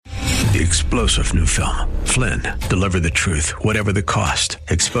The explosive new film, Flynn, deliver the truth, whatever the cost,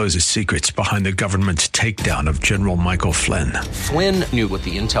 exposes secrets behind the government's takedown of General Michael Flynn. Flynn knew what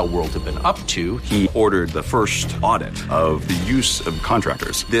the intel world had been up to. He ordered the first audit of the use of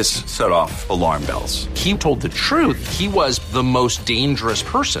contractors. This set off alarm bells. He told the truth. He was the most dangerous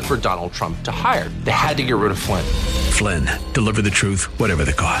person for Donald Trump to hire. They had to get rid of Flynn. Flynn, deliver the truth, whatever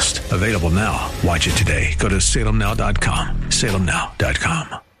the cost. Available now. Watch it today. Go to salemnow.com.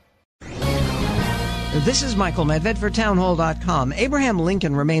 salemnow.com. This is Michael Medved for townhall.com. Abraham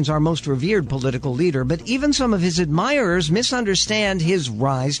Lincoln remains our most revered political leader, but even some of his admirers misunderstand his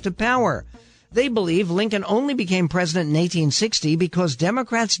rise to power. They believe Lincoln only became president in 1860 because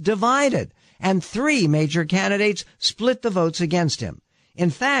Democrats divided and 3 major candidates split the votes against him. In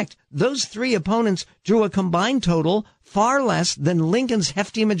fact, those 3 opponents drew a combined total far less than Lincoln's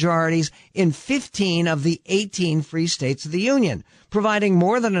hefty majorities in 15 of the 18 free states of the Union, providing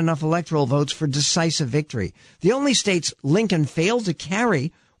more than enough electoral votes for decisive victory. The only states Lincoln failed to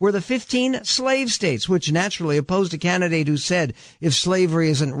carry were the 15 slave states, which naturally opposed a candidate who said, if slavery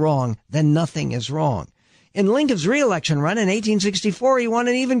isn't wrong, then nothing is wrong. In Lincoln's re-election run in 1864, he won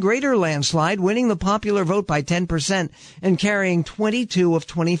an even greater landslide, winning the popular vote by 10% and carrying 22 of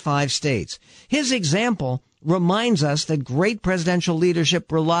 25 states. His example reminds us that great presidential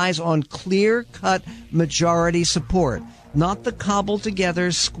leadership relies on clear-cut majority support, not the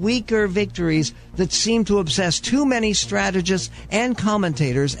cobbled-together squeaker victories that seem to obsess too many strategists and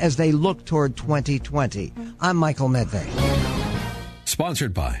commentators as they look toward 2020. I'm Michael Medved.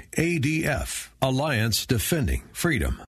 Sponsored by ADF, Alliance Defending Freedom.